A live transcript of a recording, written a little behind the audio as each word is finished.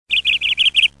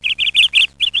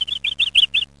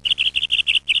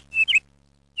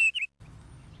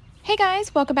Hey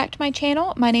guys, welcome back to my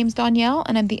channel. My name's Danielle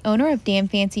and I'm the owner of Damn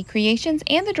Fancy Creations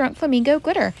and the Drunk Flamingo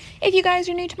Glitter. If you guys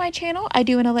are new to my channel, I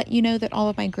do want to let you know that all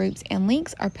of my groups and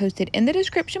links are posted in the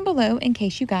description below in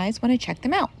case you guys want to check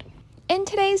them out. In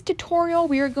today's tutorial,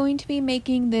 we are going to be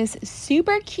making this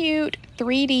super cute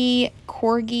 3D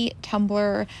Corgi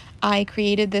tumbler. I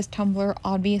created this tumbler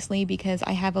obviously because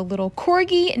I have a little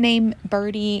corgi named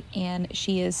Birdie and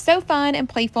she is so fun and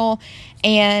playful,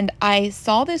 and I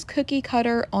saw this cookie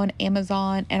cutter on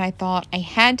Amazon and I thought I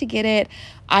had to get it.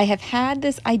 I have had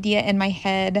this idea in my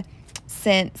head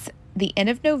since the end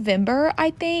of November,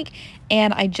 I think,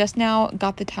 and I just now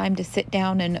got the time to sit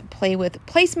down and play with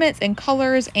placements and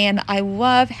colors, and I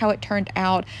love how it turned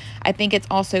out. I think it's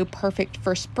also perfect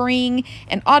for spring,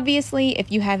 and obviously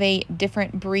if you have a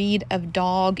different breed of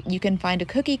dog, you can find a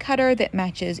cookie cutter that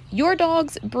matches your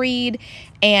dog's breed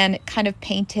and kind of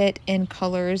paint it in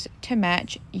colors to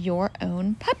match your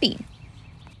own puppy.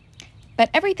 But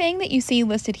everything that you see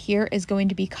listed here is going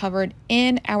to be covered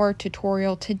in our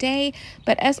tutorial today.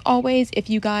 But as always, if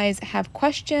you guys have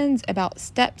questions about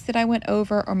steps that I went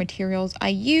over or materials I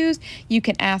used, you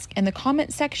can ask in the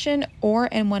comment section or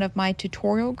in one of my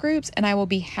tutorial groups, and I will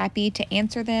be happy to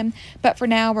answer them. But for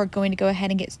now, we're going to go ahead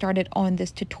and get started on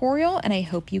this tutorial, and I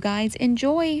hope you guys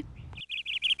enjoy.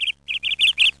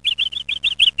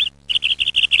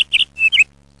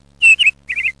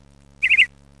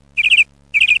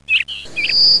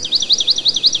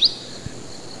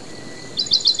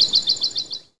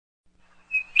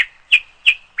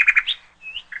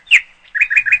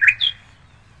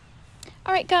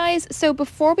 Alright guys, so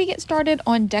before we get started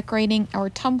on decorating our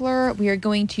tumbler, we are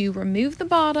going to remove the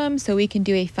bottom so we can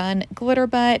do a fun glitter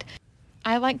butt.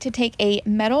 I like to take a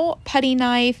metal putty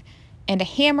knife and a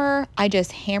hammer. I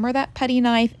just hammer that putty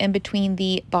knife in between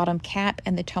the bottom cap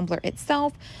and the tumbler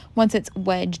itself. Once it's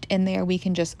wedged in there, we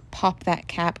can just pop that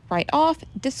cap right off,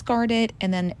 discard it,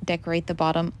 and then decorate the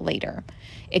bottom later.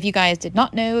 If you guys did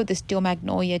not know, the Steel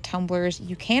Magnolia tumblers,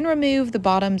 you can remove the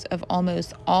bottoms of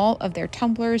almost all of their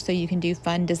tumblers so you can do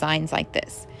fun designs like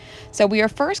this. So we are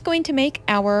first going to make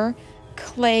our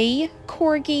clay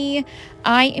corgi.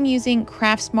 I am using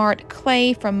CraftSmart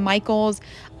clay from Michaels.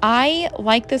 I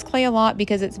like this clay a lot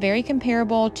because it's very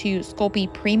comparable to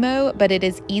Sculpey Premo, but it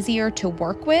is easier to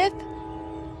work with.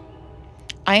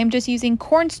 I am just using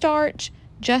cornstarch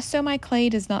just so my clay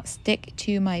does not stick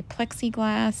to my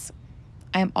plexiglass.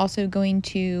 I am also going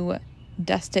to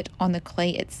dust it on the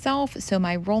clay itself so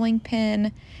my rolling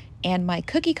pin and my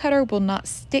cookie cutter will not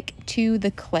stick to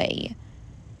the clay.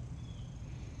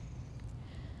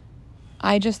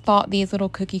 I just thought these little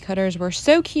cookie cutters were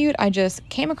so cute. I just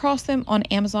came across them on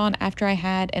Amazon after I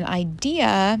had an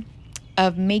idea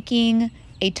of making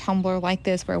a tumbler like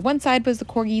this where one side was the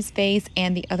corgi's face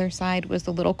and the other side was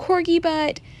the little corgi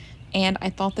butt, and I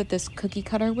thought that this cookie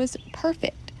cutter was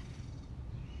perfect.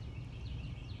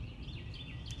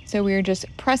 So we're just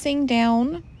pressing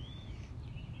down.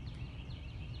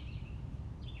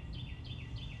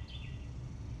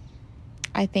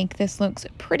 I think this looks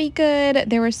pretty good.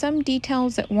 There were some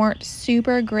details that weren't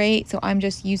super great, so I'm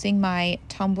just using my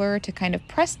tumbler to kind of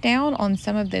press down on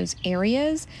some of those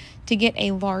areas to get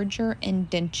a larger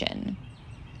indentation.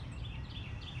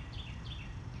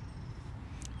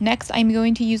 Next, I'm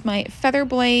going to use my feather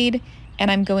blade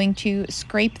and I'm going to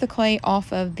scrape the clay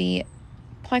off of the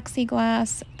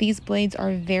plexiglass. These blades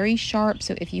are very sharp,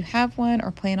 so if you have one or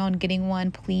plan on getting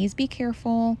one, please be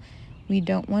careful. We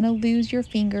don't want to lose your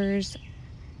fingers.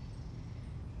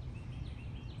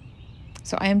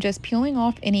 So I am just peeling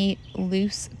off any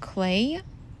loose clay.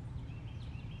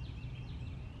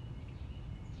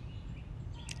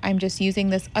 I'm just using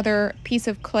this other piece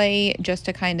of clay just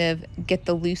to kind of get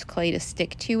the loose clay to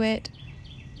stick to it.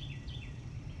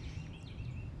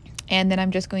 And then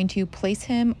I'm just going to place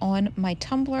him on my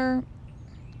tumbler.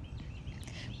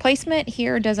 Placement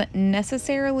here doesn't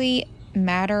necessarily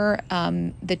matter.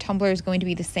 The tumbler is going to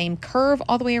be the same curve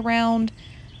all the way around.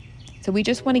 So we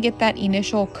just want to get that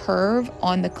initial curve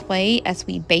on the clay as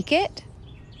we bake it.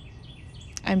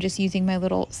 I'm just using my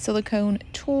little silicone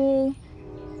tool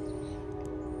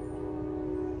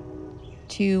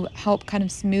to help kind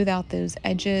of smooth out those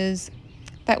edges.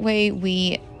 That way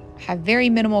we have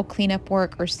very minimal cleanup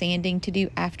work or sanding to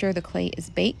do after the clay is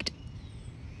baked.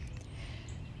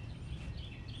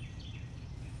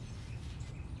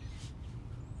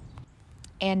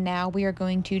 And now we are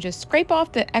going to just scrape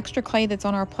off the extra clay that's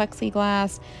on our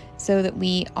plexiglass so that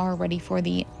we are ready for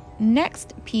the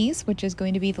next piece, which is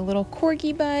going to be the little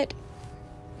corgi butt.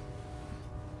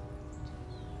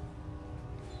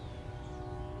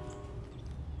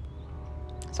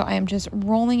 So I am just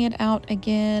rolling it out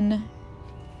again.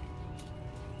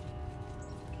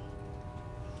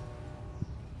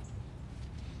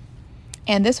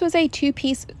 And this was a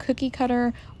 2-piece cookie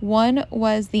cutter. One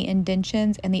was the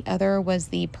indentions and the other was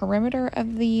the perimeter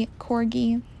of the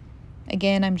Corgi.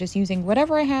 Again, I'm just using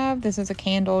whatever I have. This is a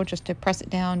candle just to press it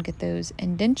down, get those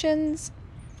indentions.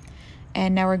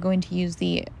 And now we're going to use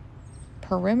the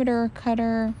perimeter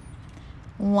cutter,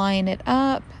 line it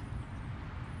up,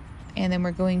 and then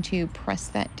we're going to press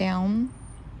that down.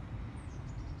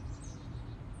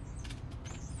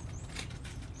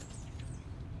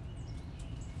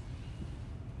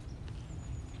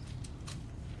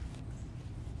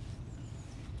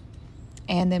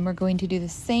 And then we're going to do the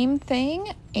same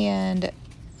thing and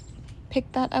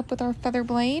pick that up with our feather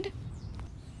blade.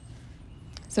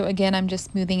 So again, I'm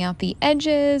just smoothing out the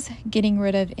edges, getting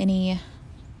rid of any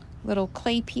little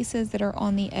clay pieces that are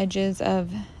on the edges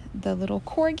of the little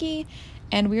Corgi.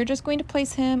 And we're just going to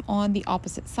place him on the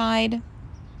opposite side.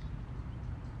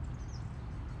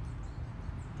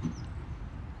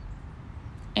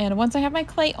 And once I have my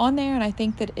clay on there and I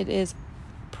think that it is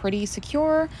pretty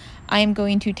secure, I am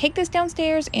going to take this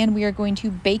downstairs and we are going to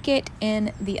bake it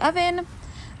in the oven.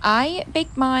 I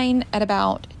baked mine at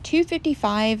about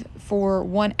 255 for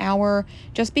 1 hour,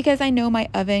 just because I know my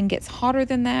oven gets hotter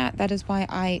than that. That is why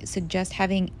I suggest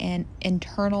having an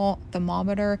internal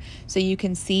thermometer so you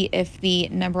can see if the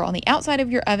number on the outside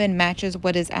of your oven matches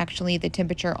what is actually the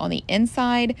temperature on the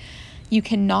inside. You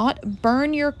cannot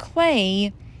burn your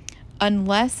clay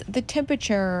unless the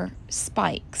temperature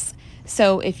spikes.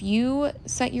 So if you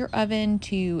set your oven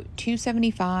to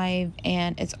 275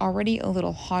 and it's already a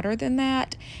little hotter than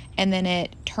that, and then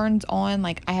it turns on,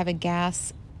 like I have a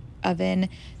gas oven,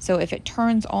 so if it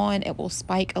turns on, it will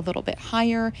spike a little bit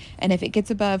higher, and if it gets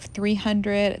above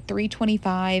 300,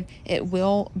 325, it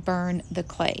will burn the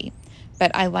clay.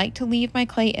 But I like to leave my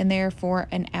clay in there for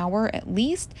an hour at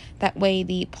least. That way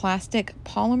the plastic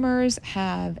polymers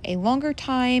have a longer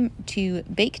time to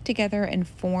bake together and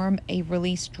form a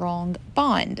really strong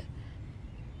bond.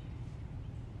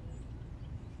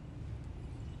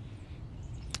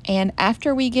 And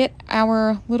after we get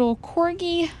our little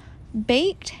Corgi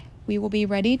baked, we will be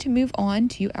ready to move on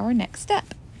to our next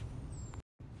step.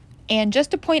 And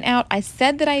just to point out, I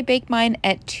said that I bake mine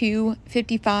at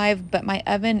 255, but my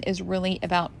oven is really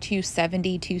about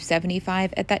 270,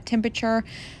 275 at that temperature.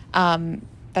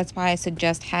 That's why I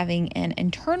suggest having an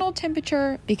internal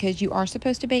temperature, because you are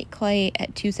supposed to bake clay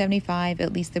at 275,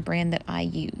 at least the brand that I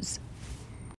use.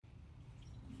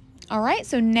 All right,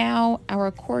 so now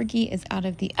our Corgi is out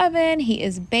of the oven, he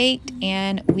is baked,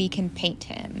 and we can paint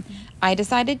him. I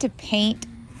decided to paint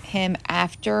him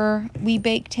after we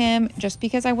baked him, just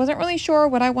because I wasn't really sure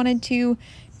what I wanted to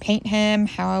paint him,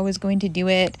 how I was going to do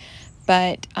it,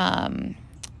 but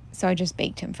so I just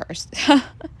baked him first.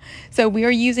 So we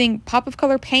are using Pop of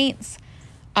Color paints.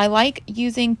 I like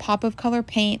using Pop of Color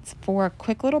paints for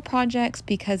quick little projects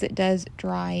because it does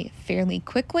dry fairly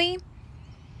quickly,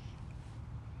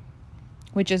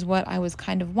 which is what I was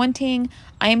kind of wanting.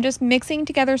 I am just mixing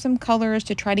together some colors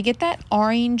to try to get that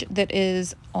orange that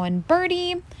is on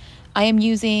Birdie. I am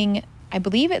using, I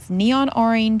believe it's neon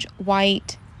orange,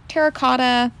 white,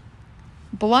 terracotta,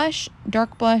 blush,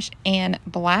 dark blush, and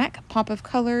black Pop of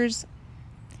Colors.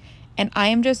 And I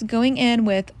am just going in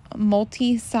with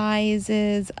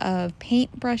multi-sizes of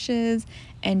paint brushes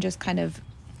and just kind of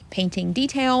painting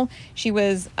detail. She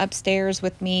was upstairs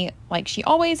with me like she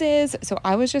always is, so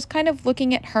I was just kind of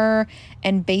looking at her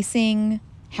and basing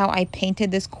how I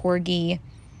painted this Corgi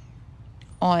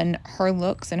on her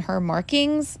looks and her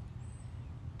markings.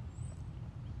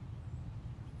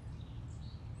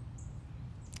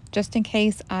 Just in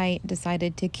case I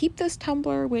decided to keep this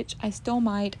tumbler, which I still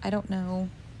might, I don't know.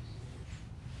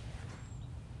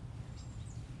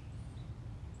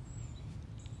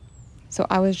 So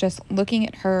I was just looking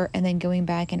at her and then going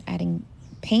back and adding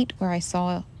paint where I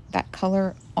saw that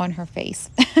color on her face.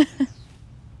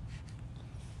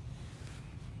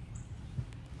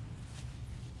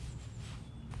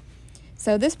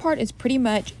 So this part is pretty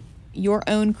much your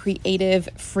own creative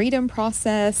freedom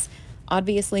process.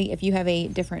 Obviously, if you have a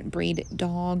different breed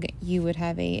dog, you would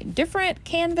have a different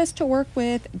canvas to work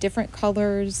with, different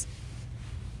colors.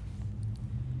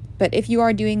 But if you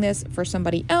are doing this for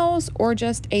somebody else or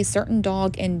just a certain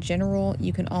dog in general,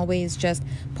 you can always just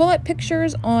pull up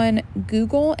pictures on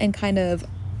Google and kind of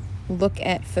look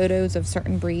at photos of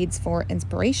certain breeds for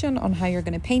inspiration on how you're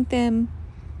going to paint them.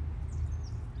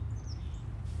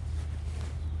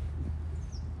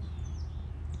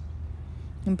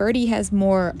 And Birdie has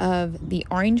more of the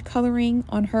orange coloring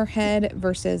on her head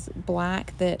versus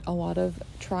black that a lot of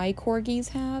tri-corgis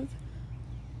have.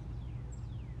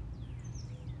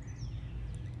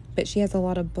 But she has a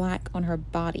lot of black on her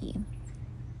body.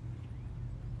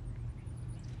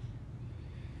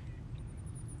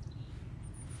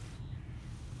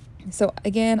 So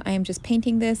again, I am just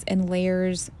painting this in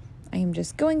layers. I am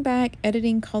just going back,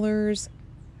 editing colors.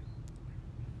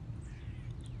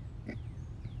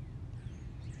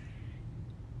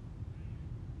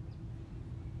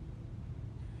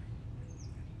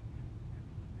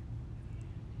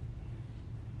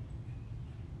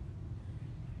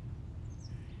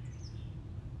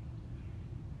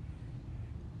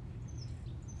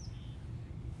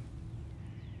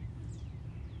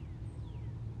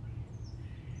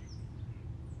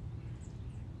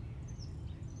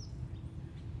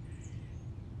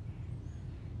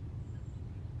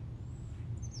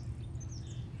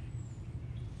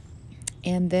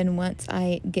 And then once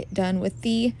I get done with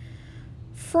the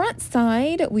front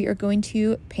side, we are going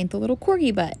to paint the little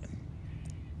corgi butt.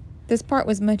 This part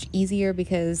was much easier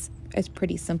because it's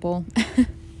pretty simple.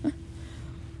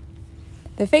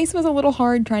 The face was a little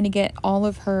hard trying to get all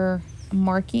of her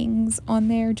markings on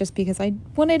there just because I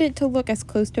wanted it to look as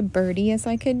close to Birdie as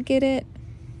I could get it.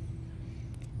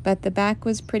 But the back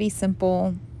was pretty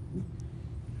simple.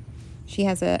 She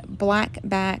has a black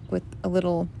back with a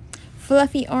little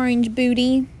fluffy orange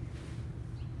booty.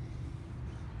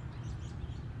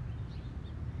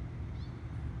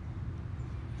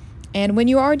 And when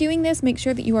you are doing this, make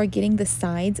sure that you are getting the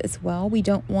sides as well. We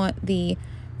don't want the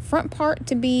front part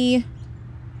to be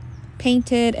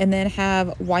painted and then have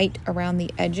white around the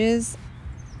edges.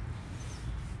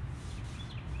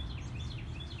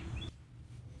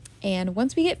 And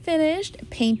once we get finished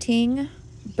painting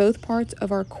both parts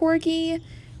of our corgi,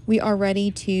 we are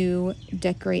ready to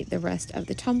decorate the rest of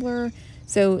the tumbler.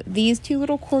 So these two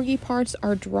little corgi parts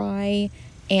are dry,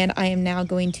 and I am now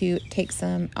going to take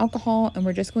some alcohol and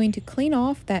we're just going to clean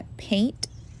off that paint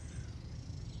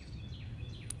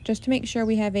just to make sure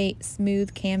we have a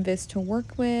smooth canvas to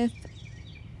work with.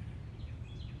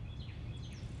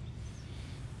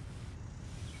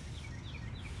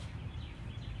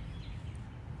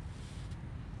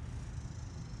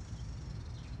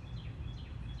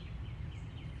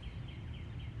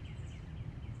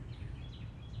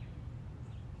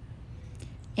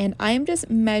 And I am just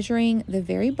measuring the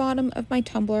very bottom of my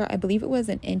tumbler. I believe it was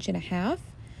 1.5 inches.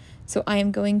 So I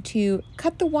am going to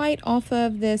cut the white off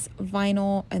of this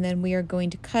vinyl, and then we are going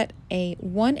to cut a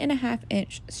 1.5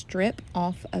 inch strip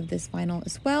off of this vinyl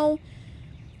as well.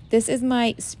 This is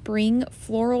my spring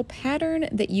floral pattern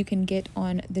that you can get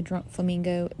on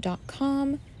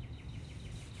thedrunkflamingo.com.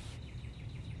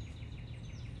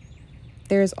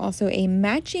 There's also a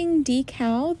matching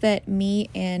decal that me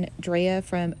and Drea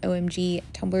from OMG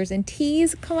Tumblers and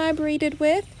Teas collaborated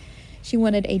with. She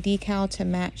wanted a decal to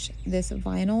match this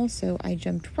vinyl, so I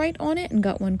jumped right on it and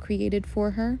got one created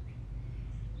for her.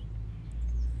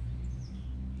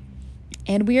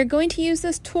 And we are going to use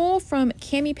this tool from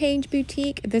Cami Page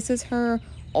Boutique. This is her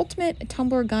Ultimate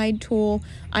Tumbler Guide tool.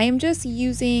 I am just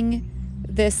using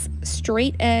this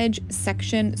straight edge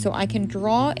section so I can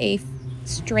draw a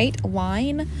straight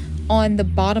line on the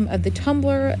bottom of the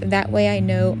tumbler. That way I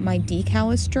know my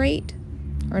decal is straight,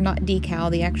 or not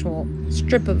decal, the actual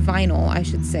strip of vinyl, I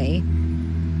should say.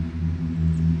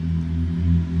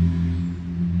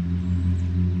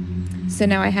 So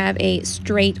now I have a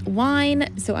straight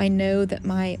line, so I know that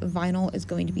my vinyl is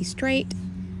going to be straight.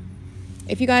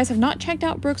 If you guys have not checked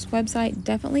out Brooke's website,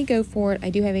 definitely go for it. I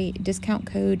do have a discount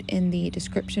code in the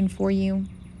description for you.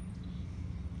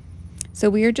 So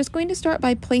we are just going to start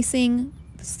by placing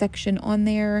the section on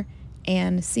there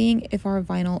and seeing if our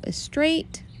vinyl is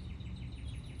straight.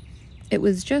 It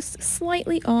was just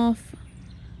slightly off,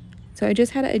 so I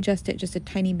just had to adjust it just a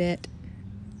tiny bit.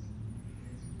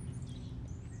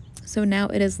 So now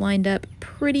it is lined up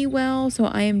pretty well, so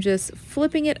I am just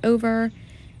flipping it over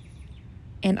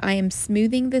and I am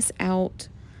smoothing this out.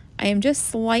 I am just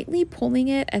slightly pulling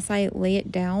it as I lay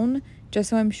it down, just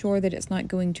so I'm sure that it's not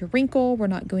going to wrinkle, we're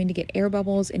not going to get air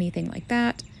bubbles, anything like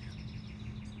that.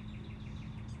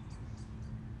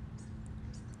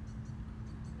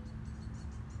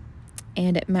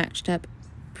 And it matched up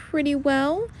pretty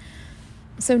well.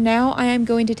 So now I am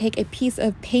going to take a piece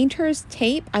of painter's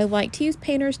tape. I like to use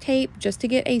painter's tape just to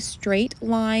get a straight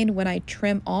line when I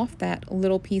trim off that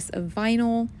little piece of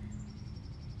vinyl.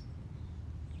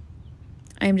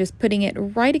 I'm just putting it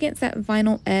right against that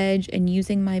vinyl edge and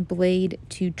using my blade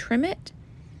to trim it.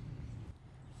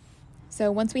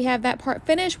 So once we have that part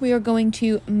finished, we are going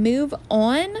to move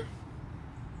on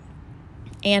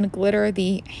and glitter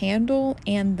the handle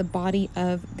and the body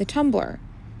of the tumbler.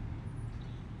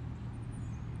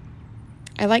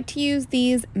 I like to use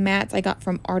these mats I got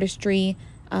from Artistry.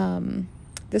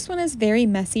 This one is very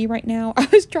messy right now. I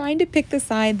was trying to pick the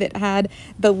side that had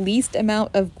the least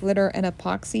amount of glitter and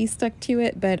epoxy stuck to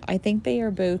it, but I think they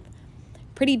are both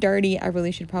pretty dirty. I really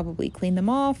should probably clean them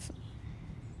off.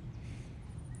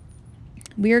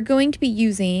 We are going to be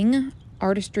using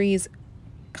Artistry's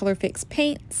ColorFix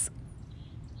paints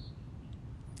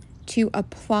to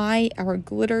apply our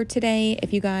glitter today.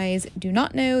 If you guys do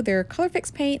not know, their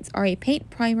ColorFix paints are a paint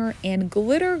primer and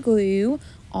glitter glue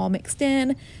all mixed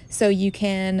in, so you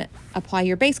can apply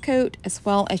your base coat as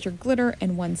well as your glitter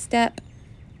in one step.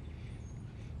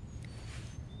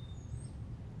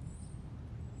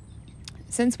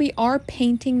 Since we are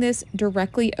painting this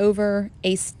directly over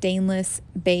a stainless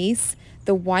base,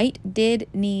 the white did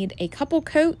need a couple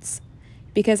coats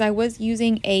because I was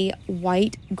using a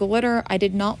white glitter. I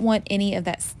did not want any of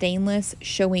that stainless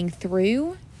showing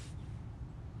through.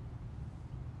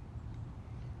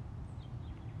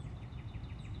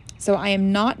 So I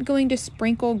am not going to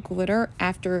sprinkle glitter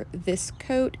after this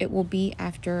coat. It will be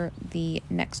after the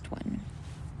next one.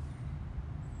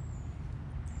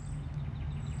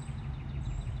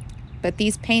 But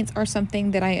these paints are something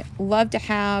that I love to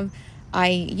have. I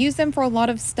use them for a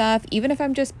lot of stuff. Even if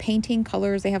I'm just painting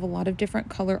colors, they have a lot of different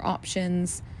color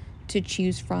options to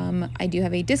choose from. I do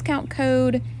have a discount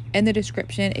code in the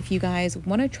description if you guys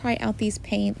want to try out these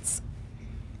paints.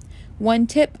 One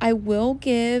tip I will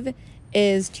give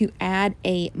is to add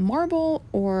a marble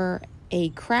or a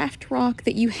craft rock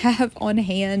that you have on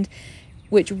hand,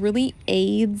 which really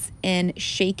aids in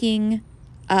shaking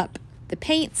up the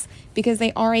paints because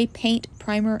they are a paint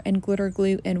primer and glitter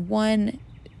glue in one.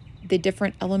 The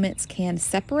different elements can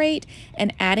separate,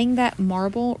 and adding that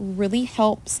marble really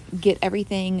helps get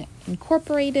everything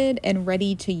incorporated and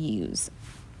ready to use.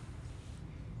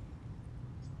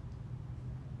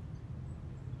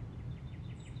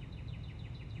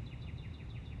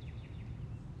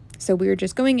 So we're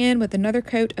just going in with another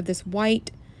coat of this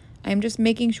white. I'm just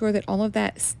making sure that all of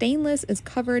that stainless is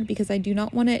covered because I do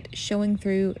not want it showing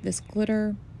through this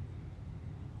glitter.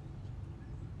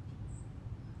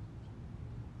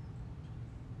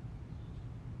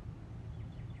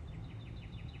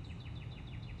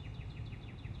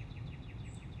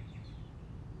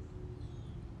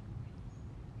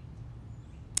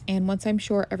 And once I'm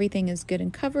sure everything is good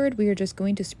and covered, we are just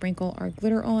going to sprinkle our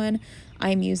glitter on.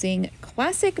 I'm using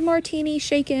Classic Martini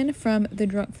Shaken from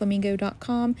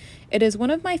thedrunkflamingo.com. It is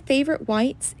one of my favorite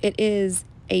whites. It is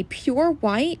a pure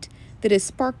white that is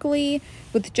sparkly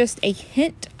with just a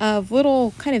hint of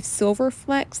little kind of silver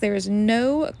flecks. There is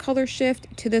no color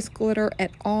shift to this glitter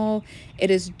at all.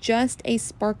 It is just a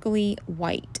sparkly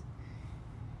white.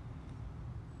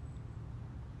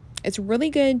 It's really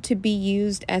good to be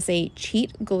used as a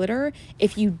cheat glitter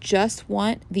if you just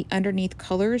want the underneath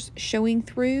colors showing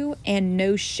through and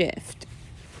no shift.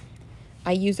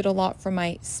 I use it a lot for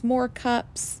my s'more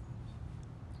cups.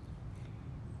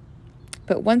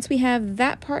 But once we have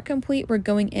that part complete, we're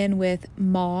going in with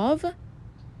mauve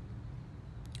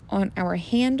on our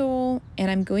handle,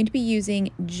 and I'm going to be using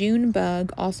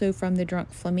Junebug, also from the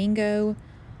Drunk Flamingo,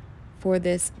 for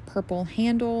this purple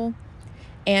handle.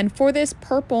 And for this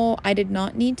purple, I did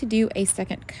not need to do a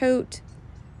second coat.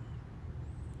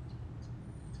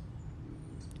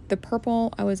 The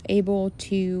purple I was able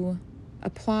to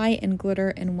apply and glitter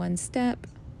in one step.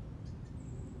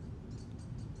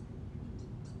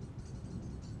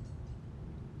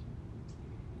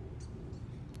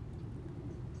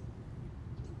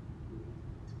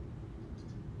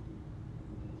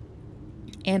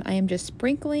 And I am just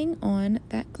sprinkling on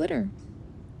that glitter,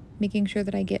 making sure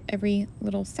that I get every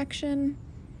little section.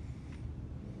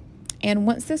 And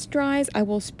once this dries, I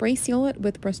will spray seal it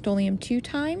with Rust-Oleum 2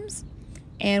 times.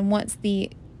 And once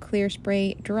the clear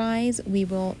spray dries, we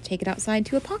will take it outside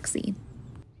to epoxy.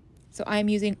 So I'm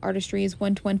using Artistry's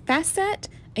 1-to-1 Fast Set.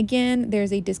 Again,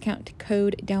 there's a discount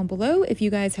code down below. If you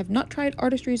guys have not tried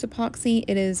Artistry's epoxy,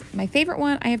 it is my favorite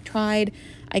one I have tried.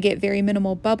 I get very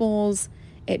minimal bubbles.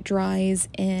 It dries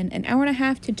in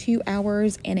 1.5 to 2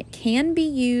 hours, and it can be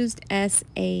used as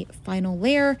a final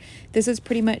layer. This is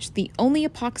pretty much the only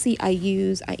epoxy I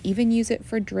use. I even use it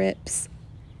for drips.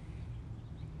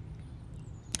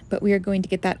 But we are going to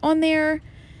get that on there.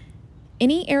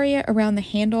 Any area around the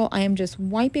handle, I am just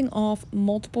wiping off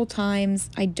multiple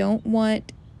times. I don't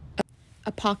want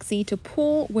epoxy to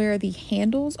pull where the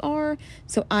handles are,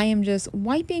 so I am just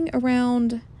wiping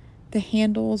around the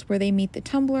handles where they meet the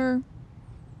tumbler.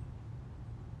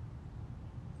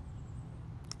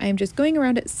 I am just going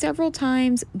around it several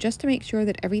times just to make sure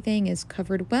that everything is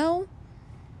covered well.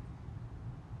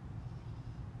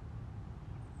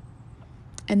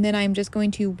 And then I'm just going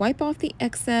to wipe off the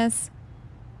excess.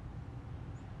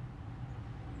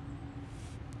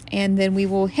 And then we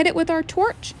will hit it with our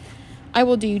torch. I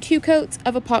will do 2 coats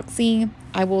of epoxy.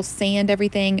 I will sand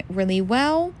everything really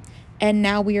well. And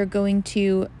now we are going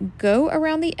to go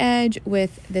around the edge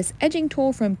with this edging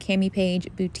tool from Cami Page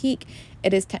Boutique.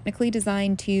 It is technically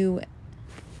designed to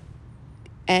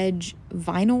edge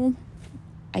vinyl.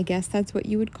 I guess that's what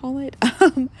you would call it.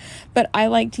 But I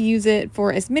like to use it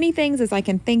for as many things as I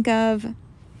can think of.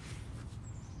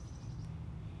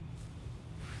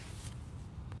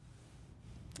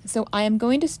 So I am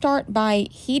going to start by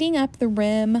heating up the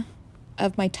rim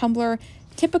of my tumbler.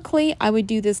 Typically, I would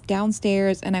do this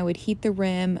downstairs and I would heat the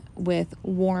rim with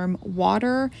warm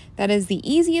water. That is the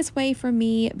easiest way for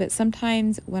me, but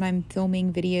sometimes when I'm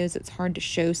filming videos, it's hard to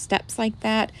show steps like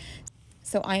that.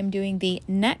 So I am doing the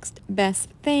next best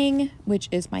thing, which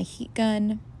is my heat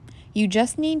gun. You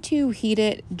just need to heat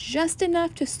it just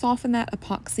enough to soften that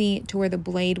epoxy to where the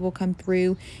blade will come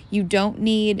through. You don't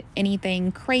need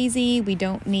anything crazy. We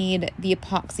don't need the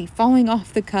epoxy falling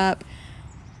off the cup.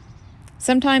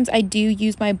 Sometimes I do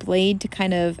use my blade to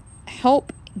kind of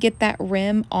help get that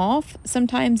rim off.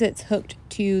 Sometimes it's hooked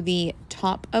to the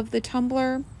top of the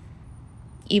tumbler.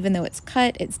 Even though it's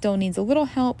cut, it still needs a little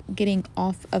help getting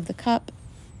off of the cup.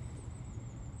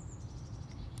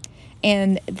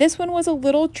 And this one was a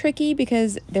little tricky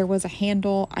because there was a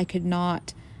handle. I could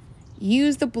not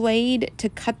use the blade to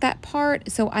cut that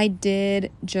part, so I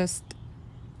did just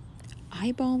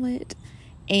eyeball it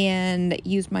and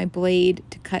use my blade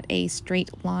to cut a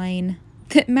straight line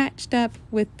that matched up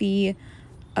with the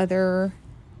other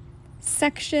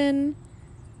section.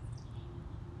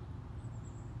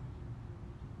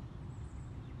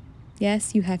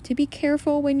 Yes, you have to be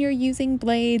careful when you're using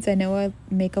blades. I know I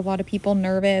make a lot of people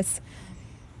nervous.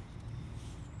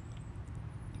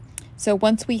 So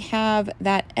once we have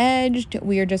that edged,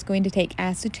 we are just going to take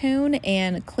acetone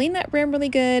and clean that rim really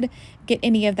good, get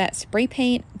any of that spray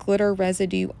paint glitter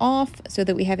residue off so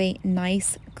that we have a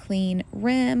nice clean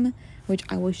rim, which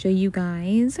I will show you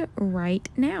guys right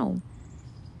now.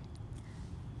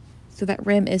 So that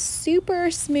rim is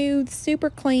super smooth, super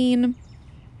clean.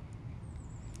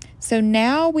 So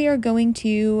now we are going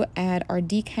to add our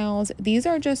decals. These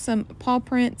are just some paw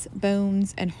prints,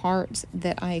 bones, and hearts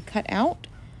that I cut out.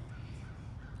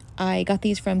 I got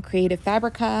these from Creative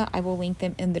Fabrica. I will link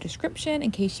them in the description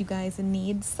in case you guys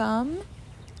need some.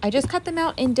 I just cut them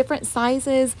out in different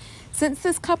sizes. Since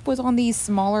this cup was on the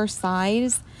smaller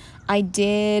size, I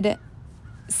did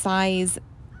size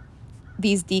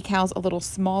these decals a little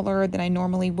smaller than I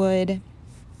normally would.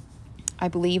 I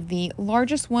believe the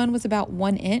largest one was about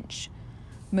 1 inch.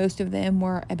 Most of them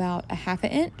were about a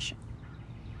 1/2 inch.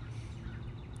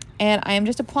 And I am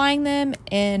just applying them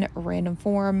in random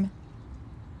form.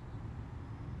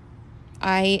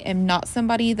 I am not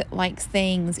somebody that likes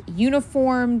things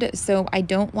uniformed, so I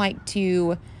don't like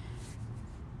to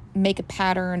make a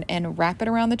pattern and wrap it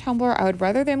around the tumbler. I would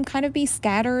rather them kind of be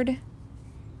scattered,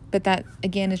 but that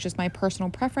again is just my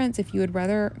personal preference. If you would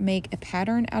rather make a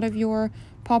pattern out of your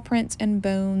paw prints and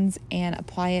bones and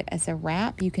apply it as a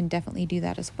wrap, you can definitely do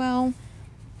that as well.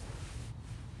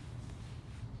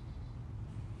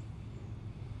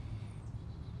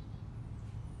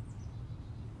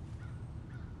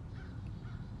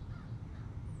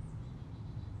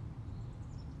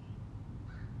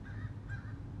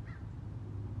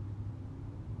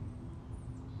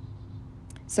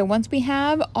 So once we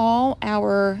have all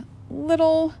our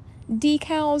little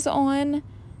decals on,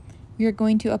 we are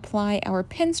going to apply our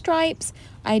pinstripes.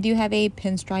 I do have a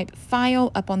pinstripe file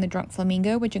up on the Drunk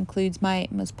Flamingo, which includes my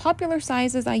most popular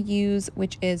sizes I use,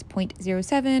 which is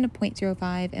 0.07,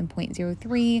 0.05, and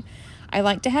 0.03. I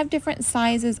like to have different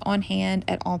sizes on hand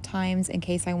at all times in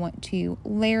case I want to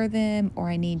layer them or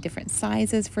I need different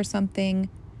sizes for something.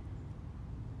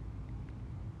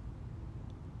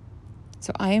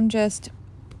 So I am just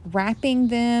wrapping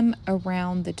them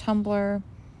around the tumbler.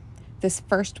 This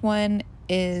first one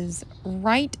is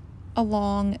right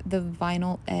along the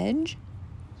vinyl edge,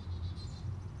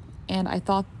 and I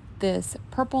thought this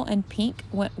purple and pink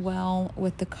went well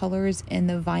with the colors in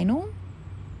the vinyl.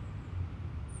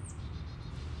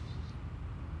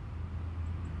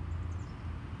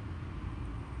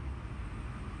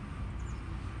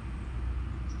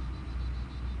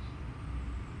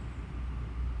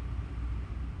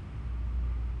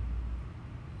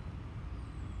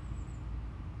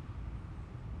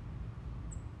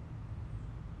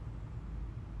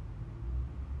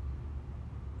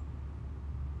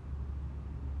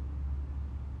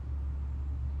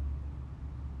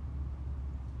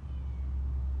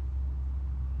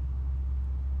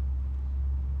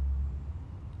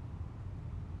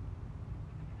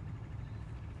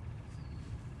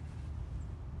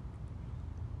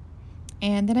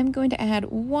 And then I'm going to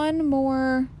add one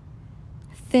more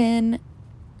thin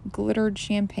glittered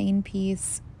champagne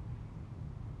piece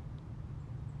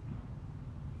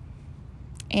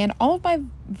And all of my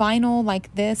vinyl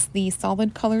like this, the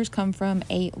solid colors come from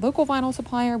a local vinyl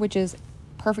supplier, which is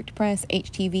Perfect Press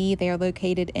HTV. They are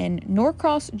located in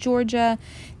Norcross, Georgia.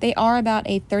 They are about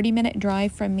a 30-minute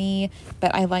drive from me,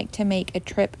 but I like to make a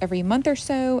trip every month or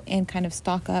so and kind of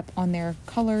stock up on their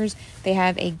colors. They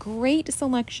have a great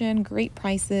selection, great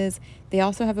prices. They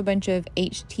also have a bunch of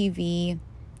HTV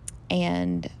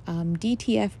and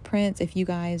DTF prints if you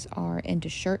guys are into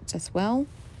shirts as well.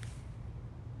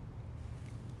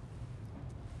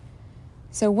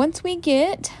 So once we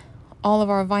get all of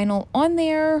our vinyl on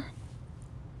there,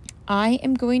 I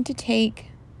am going to take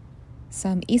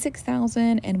some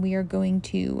E6000 and we are going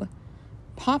to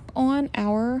pop on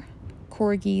our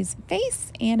Corgi's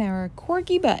face and our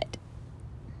Corgi butt.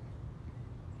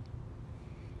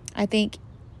 I think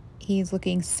he's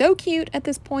looking so cute at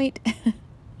this point.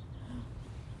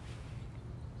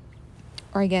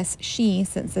 Or I guess she,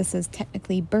 since this is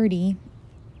technically Birdie.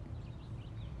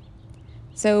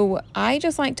 So I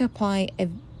just like to apply a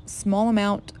small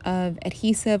amount of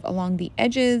adhesive along the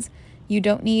edges. You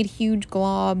don't need huge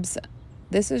globs.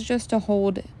 This is just to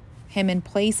hold him in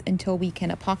place until we can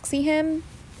epoxy him.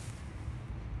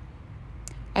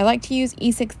 I like to use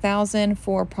E6000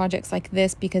 for projects like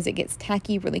this because it gets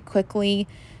tacky really quickly.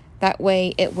 That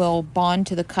way it will bond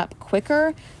to the cup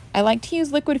quicker. I like to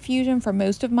use liquid fusion for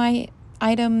most of my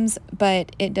items,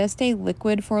 but it does stay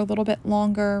liquid for a little bit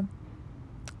longer.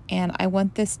 And I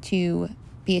want this to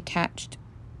be attached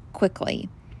quickly.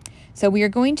 So we are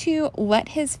going to let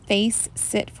his face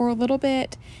sit for a little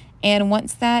bit, and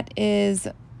once that is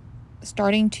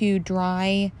starting to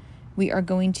dry, we are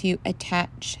going to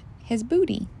attach his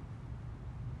booty.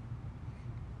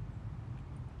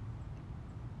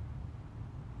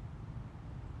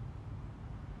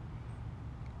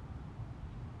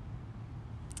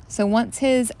 So once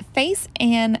his face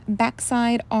and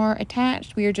backside are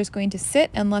attached, we are just going to sit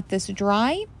and let this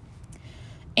dry.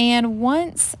 And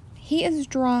once he is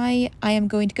dry, I am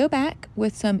going to go back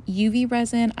with some UV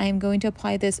resin. I am going to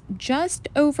apply this just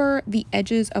over the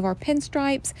edges of our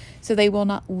pinstripes so they will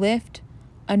not lift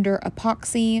under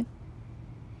epoxy.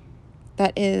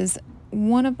 That is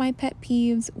one of my pet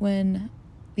peeves, when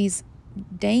these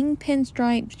dang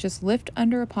pinstripes just lift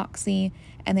under epoxy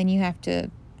and then you have to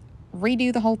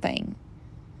redo the whole thing.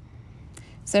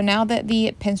 So now that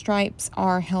the pinstripes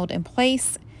are held in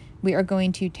place, we are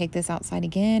going to take this outside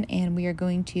again and we are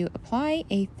going to apply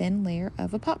a thin layer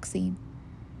of epoxy.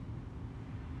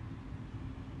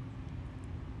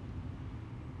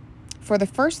 For the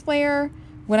first layer,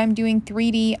 when I'm doing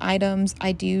 3D items,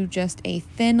 I do just a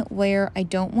thin layer. I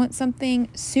don't want something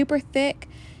super thick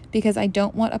because I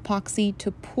don't want epoxy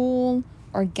to pool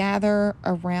or gather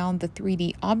around the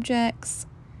 3D objects.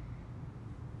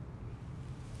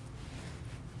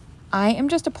 I am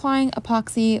just applying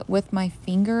epoxy with my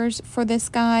fingers for this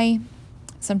guy.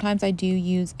 Sometimes I do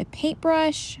use a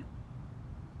paintbrush.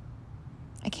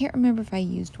 I can't remember if I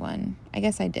used one. I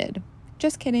guess I did.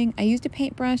 Just kidding. I used a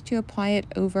paintbrush to apply it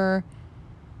over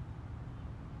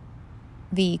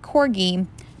the Corgi,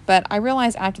 but I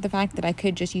realized after the fact that I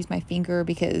could just use my finger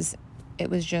because it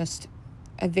was just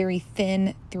a very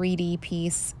thin 3D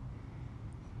piece.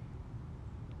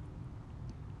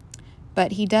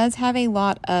 But he does have a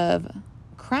lot of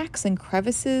cracks and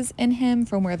crevices in him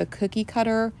from where the cookie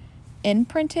cutter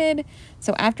imprinted.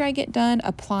 So after I get done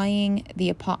applying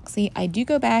the epoxy, I do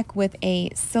go back with a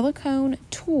silicone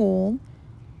tool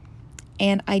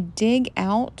and I dig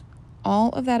out all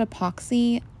of that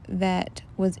epoxy that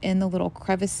was in the little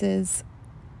crevices.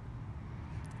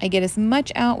 I get as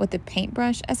much out with the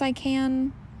paintbrush as I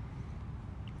can,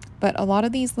 but a lot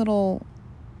of these little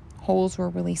holes were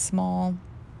really small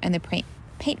and the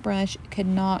paintbrush could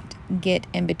not get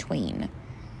in between.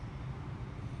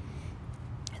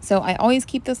 So I always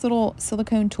keep this little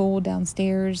silicone tool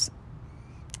downstairs,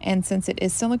 and since it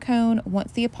is silicone,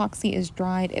 once the epoxy is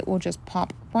dried, it will just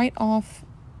pop right off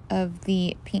of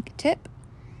the pink tip.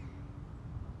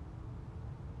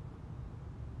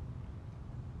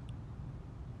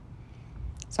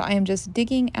 So I am just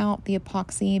digging out the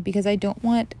epoxy because I don't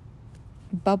want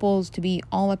bubbles to be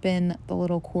all up in the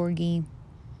little Corgi.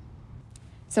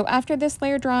 So after this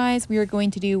layer dries, we are going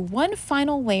to do one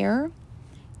final layer,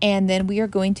 and then we are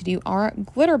going to do our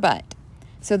glitter butt.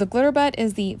 So the glitter butt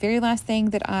is the very last thing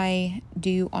that I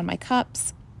do on my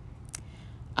cups.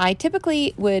 I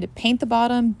typically would paint the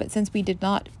bottom, but since we did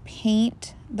not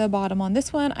paint the bottom on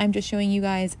this one, I'm just showing you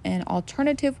guys an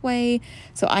alternative way.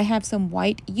 So I have some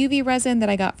white UV resin that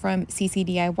I got from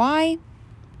CCDIY.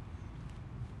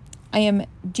 I am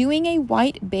doing a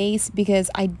white base because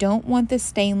I don't want the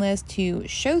stainless to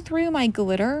show through my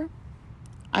glitter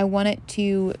I want it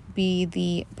to be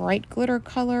the bright glitter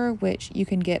color, which you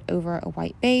can get over a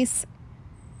white base.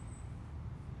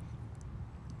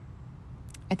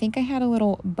 I think I had a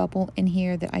little bubble in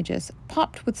here that I just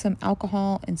popped with some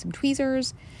alcohol and some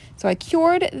tweezers. So I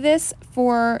cured this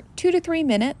for 2 to 3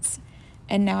 minutes,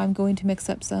 and now I'm going to mix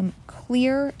up some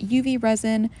clear UV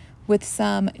resin with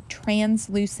some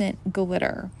translucent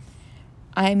glitter.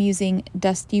 I'm using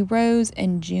Dusty Rose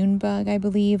and Junebug, I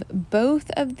believe.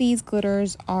 Both of these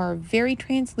glitters are very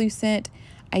translucent.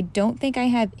 I don't think I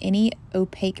have any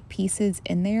opaque pieces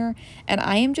in there, and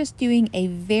I am just doing a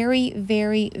very,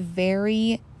 very,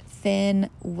 very thin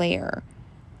layer.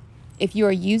 If you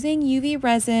are using UV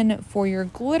resin for your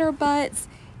glitter butts,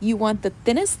 you want the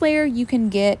thinnest layer you can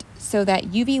get so that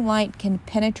UV light can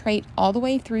penetrate all the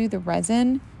way through the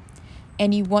resin,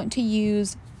 and you want to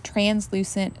use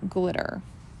translucent glitter.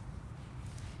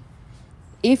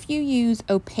 If you use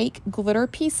opaque glitter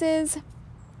pieces,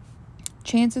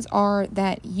 chances are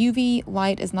that UV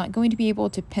light is not going to be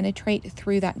able to penetrate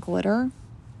through that glitter,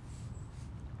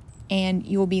 and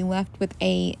you will be left with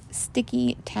a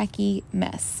sticky, tacky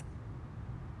mess.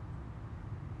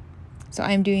 So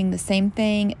I'm doing the same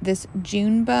thing. This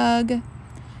Junebug,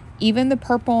 even the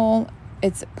purple,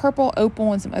 it's purple,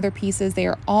 opal, and some other pieces, they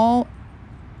are all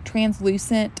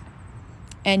translucent,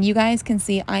 and you guys can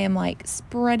see I am like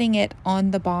spreading it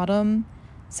on the bottom,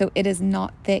 so it is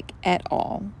not thick at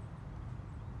all.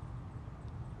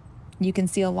 You can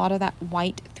see a lot of that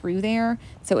white through there,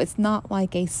 so it's not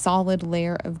like a solid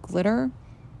layer of glitter.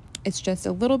 It's just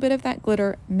a little bit of that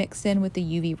glitter mixed in with the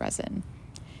UV resin.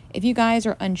 If you guys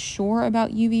are unsure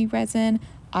about UV resin,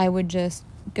 I would just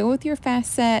go with your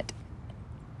fast set,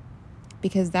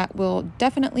 because that will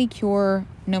definitely cure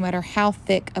no matter how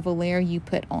thick of a layer you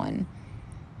put on.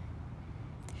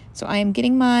 So I am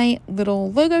getting my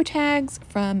little logo tags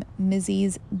from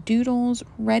Mizzy's Doodles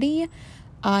ready.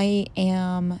 I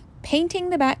am painting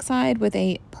the backside with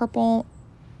a purple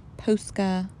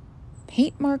Posca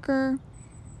paint marker.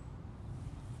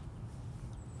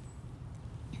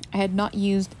 I had not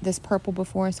used this purple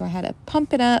before, so I had to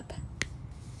pump it up.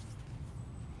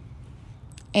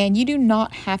 And you do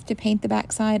not have to paint the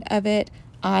backside of it.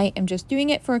 I am just doing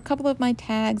it for a couple of my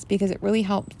tags because it really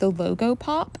helped the logo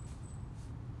pop,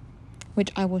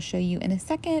 which I will show you in a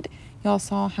second. Y'all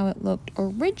saw how it looked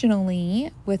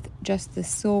originally with just the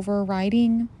silver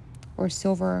writing, or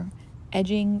silver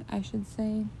edging, I should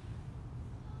say.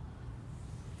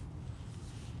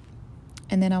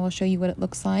 And then I will show you what it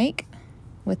looks like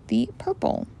with the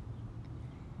purple.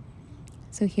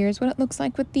 So here's what it looks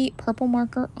like with the purple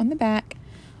marker on the back.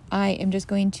 I am just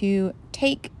going to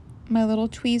take my little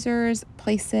tweezers,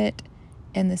 place it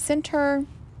in the center,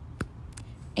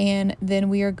 and then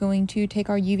we are going to take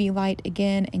our UV light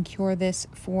again and cure this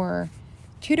for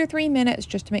 2 to 3 minutes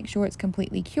just to make sure it's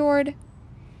completely cured.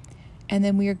 And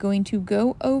then we are going to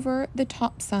go over the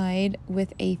top side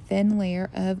with a thin layer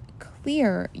of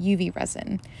clear UV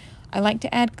resin. I like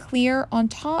to add clear on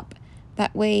top.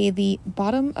 That way the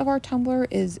bottom of our tumbler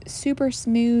is super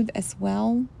smooth as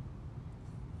well.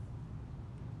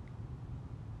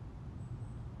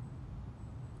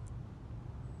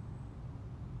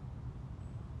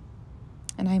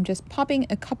 And I'm just popping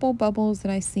a couple bubbles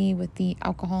that I see with the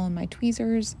alcohol in my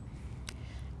tweezers.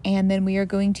 And then we are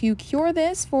going to cure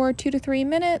this for 2 to 3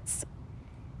 minutes.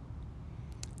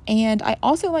 And I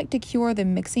also like to cure the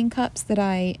mixing cups that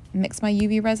I mix my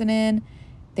UV resin in.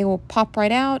 They will pop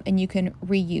right out and you can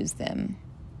reuse them.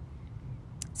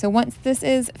 So once this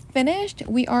is finished,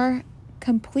 we are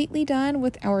completely done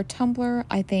with our tumbler.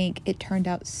 I think it turned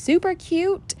out super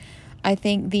cute. I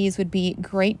think these would be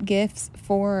great gifts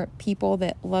for people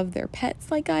that love their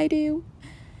pets like I do.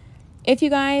 If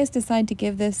you guys decide to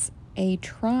give this a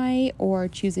try or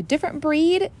choose a different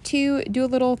breed to do a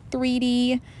little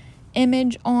 3D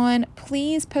image on,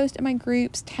 please post in my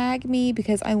groups, tag me,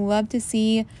 because I love to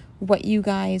see what you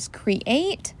guys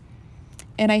create.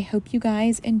 And I hope you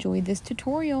guys enjoyed this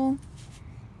tutorial.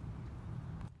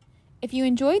 If you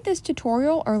enjoyed this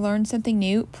tutorial or learned something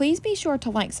new, please be sure to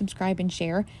like, subscribe, and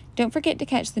share. Don't forget to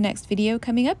catch the next video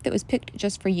coming up that was picked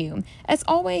just for you. As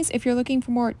always, if you're looking for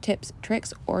more tips,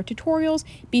 tricks, or tutorials,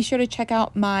 be sure to check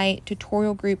out my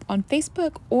tutorial group on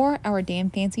Facebook or our Damn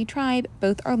Fancy Tribe.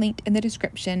 Both are linked in the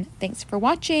description. Thanks for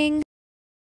watching.